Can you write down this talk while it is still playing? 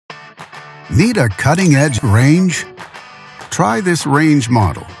Need a cutting-edge range? Try this range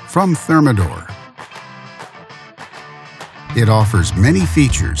model from Thermador. It offers many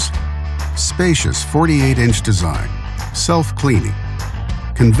features: spacious 48-inch design, self-cleaning,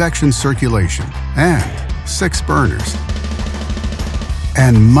 convection circulation, and 6 burners,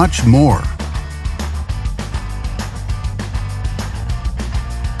 and much more.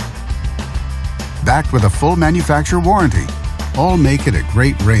 Backed with a full manufacturer warranty, all make it a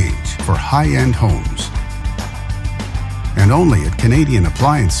great range for high-end homes. And only at Canadian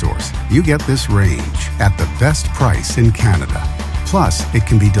Appliance Source, you get this range at the best price in Canada. Plus, it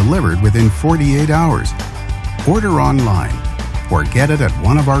can be delivered within 48 hours. Order online or get it at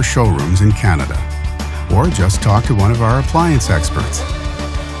one of our showrooms in Canada. Or just talk to one of our appliance experts.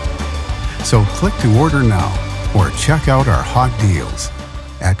 So click to order now or check out our hot deals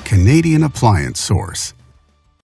at Canadian Appliance Source.